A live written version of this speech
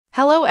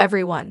Hello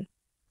everyone.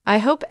 I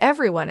hope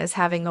everyone is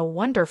having a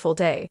wonderful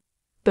day.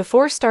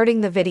 Before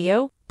starting the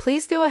video,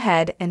 please go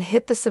ahead and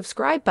hit the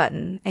subscribe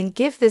button and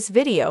give this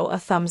video a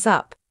thumbs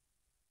up.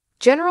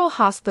 General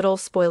Hospital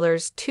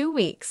spoilers 2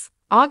 weeks,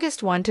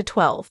 August 1 to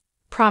 12,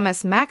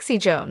 promise Maxie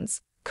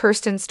Jones,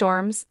 Kirsten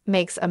Storms,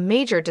 makes a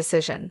major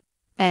decision,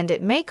 and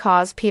it may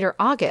cause Peter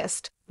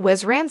August,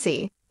 Wes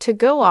Ramsey, to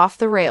go off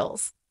the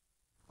rails.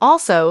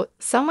 Also,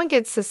 someone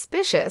gets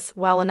suspicious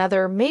while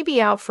another may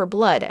be out for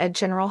blood at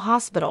General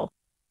Hospital.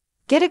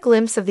 Get a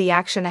glimpse of the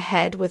action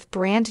ahead with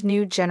brand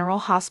new General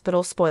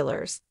Hospital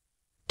spoilers.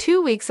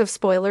 2 weeks of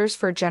spoilers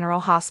for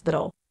General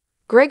Hospital.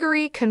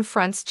 Gregory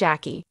confronts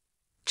Jackie.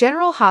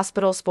 General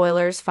Hospital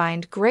spoilers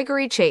find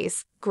Gregory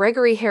Chase,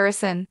 Gregory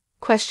Harrison,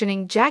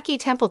 questioning Jackie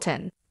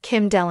Templeton,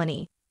 Kim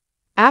Delaney.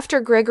 After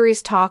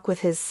Gregory's talk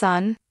with his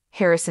son,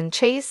 Harrison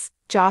Chase,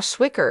 Josh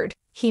Swickard,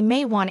 he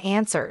may want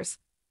answers.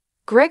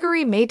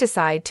 Gregory may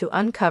decide to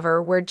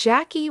uncover where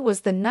Jackie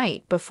was the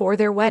night before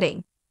their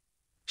wedding.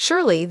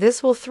 Surely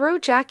this will throw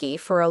Jackie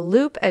for a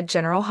loop at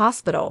General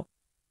Hospital.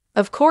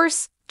 Of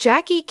course,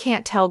 Jackie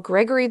can't tell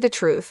Gregory the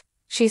truth.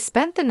 She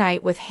spent the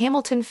night with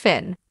Hamilton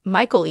Finn,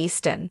 Michael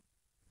Easton.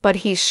 But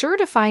he's sure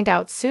to find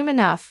out soon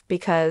enough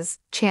because,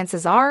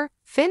 chances are,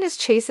 Finn is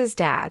Chase's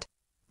dad.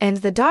 And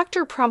the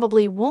doctor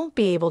probably won't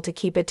be able to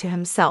keep it to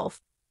himself.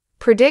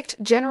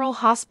 Predict General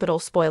Hospital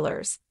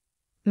spoilers.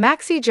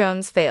 Maxie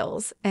Jones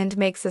fails and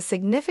makes a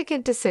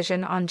significant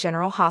decision on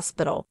General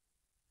Hospital.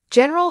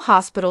 General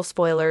Hospital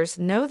spoilers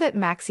know that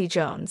Maxie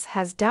Jones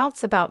has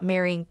doubts about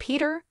marrying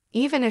Peter,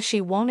 even if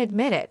she won't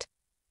admit it.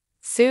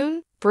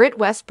 Soon, Britt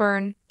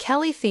Westburn,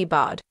 Kelly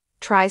Thiebaud,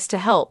 tries to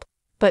help,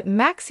 but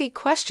Maxie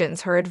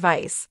questions her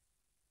advice.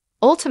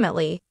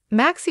 Ultimately,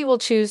 Maxie will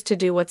choose to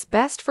do what's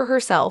best for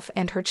herself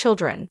and her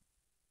children.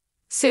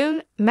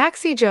 Soon,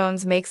 Maxie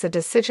Jones makes a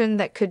decision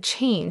that could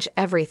change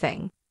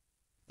everything.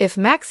 If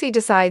Maxie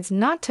decides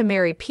not to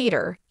marry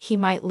Peter, he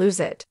might lose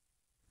it.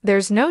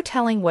 There's no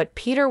telling what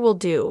Peter will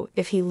do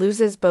if he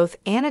loses both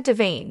Anna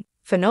Devane,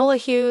 Finola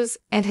Hughes,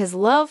 and his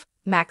love,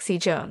 Maxie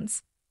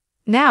Jones.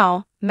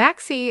 Now,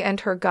 Maxie and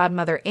her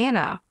godmother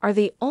Anna are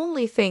the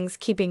only things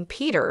keeping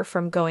Peter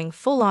from going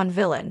full-on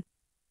villain.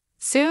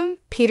 Soon,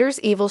 Peter's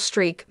evil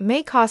streak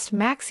may cost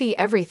Maxie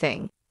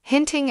everything,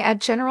 hinting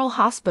at General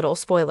Hospital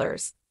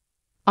spoilers.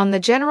 On the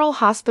General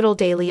Hospital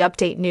Daily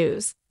Update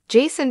News,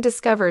 Jason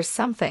discovers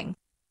something.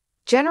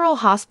 General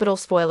Hospital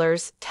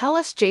spoilers tell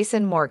us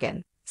Jason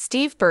Morgan,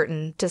 Steve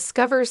Burton,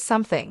 discovers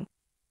something.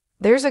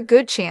 There's a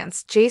good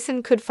chance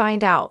Jason could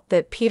find out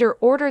that Peter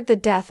ordered the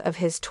death of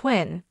his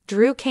twin,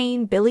 Drew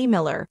Kane Billy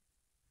Miller.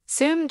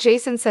 Soon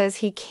Jason says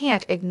he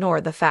can't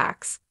ignore the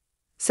facts.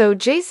 So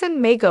Jason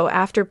may go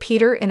after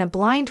Peter in a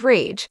blind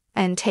rage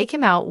and take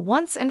him out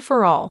once and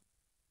for all.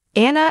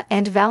 Anna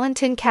and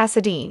Valentin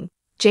Cassadine,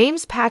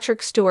 James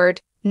Patrick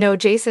Stewart, know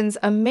Jason's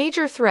a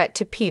major threat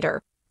to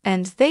Peter,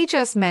 and they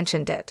just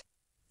mentioned it.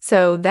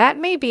 So that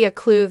may be a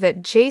clue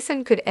that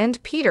Jason could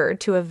end Peter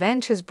to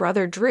avenge his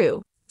brother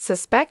Drew.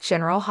 Suspect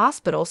General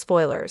Hospital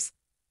spoilers.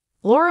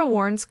 Laura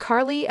warns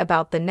Carly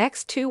about the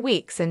next 2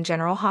 weeks in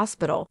General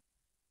Hospital.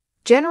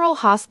 General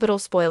Hospital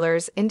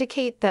spoilers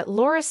indicate that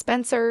Laura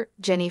Spencer,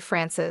 Jenny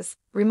Francis,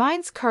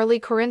 reminds Carly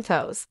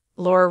Corinthos,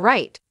 Laura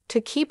Wright, to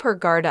keep her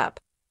guard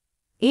up.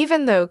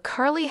 Even though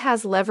Carly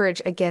has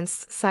leverage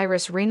against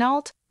Cyrus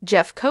Renault,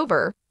 Jeff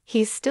Kober,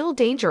 he's still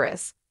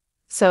dangerous.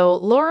 So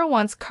Laura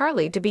wants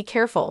Carly to be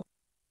careful.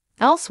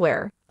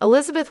 Elsewhere,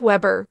 Elizabeth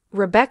Weber,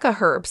 Rebecca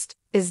Herbst,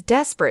 is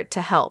desperate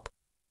to help.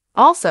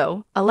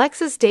 Also,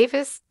 Alexis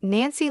Davis,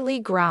 Nancy Lee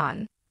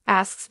Gran,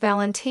 asks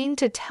Valentine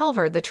to tell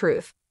her the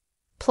truth.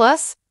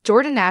 Plus,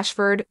 Jordan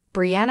Ashford,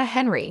 Brianna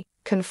Henry,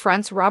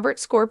 confronts Robert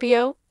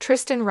Scorpio,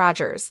 Tristan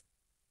Rogers.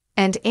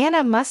 And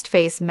Anna must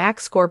face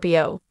Max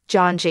Scorpio,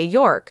 John J.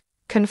 York,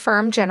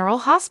 confirm General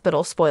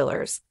Hospital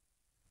spoilers.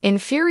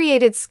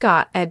 Infuriated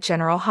Scott at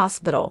General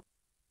Hospital.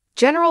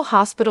 General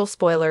Hospital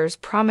spoilers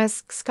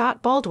promise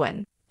Scott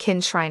Baldwin,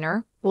 Kin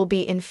Shriner, will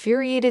be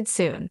infuriated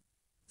soon.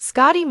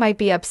 Scotty might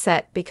be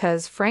upset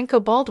because Franco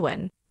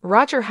Baldwin,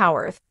 Roger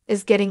Howarth,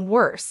 is getting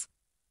worse.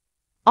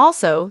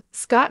 Also,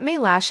 Scott may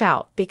lash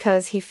out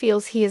because he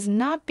feels he is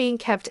not being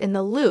kept in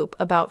the loop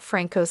about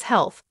Franco's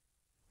health.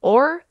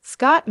 Or,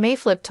 Scott may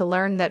flip to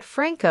learn that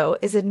Franco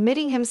is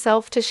admitting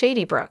himself to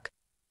Shadybrook.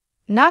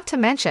 Not to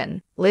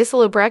mention, Lisa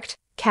Lebrecht,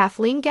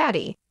 Kathleen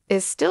Gaddy,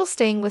 is still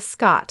staying with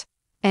Scott,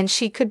 and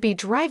she could be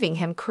driving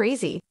him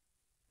crazy.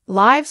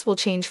 Lives will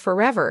change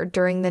forever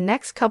during the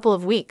next couple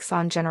of weeks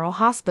on General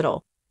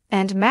Hospital,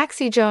 and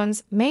Maxie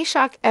Jones may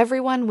shock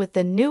everyone with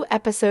the new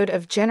episode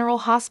of General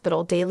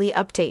Hospital Daily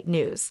Update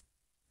News.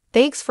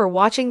 Thanks for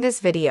watching this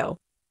video.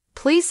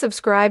 Please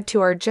subscribe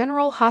to our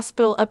General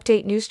Hospital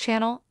Update News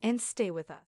channel and stay with us.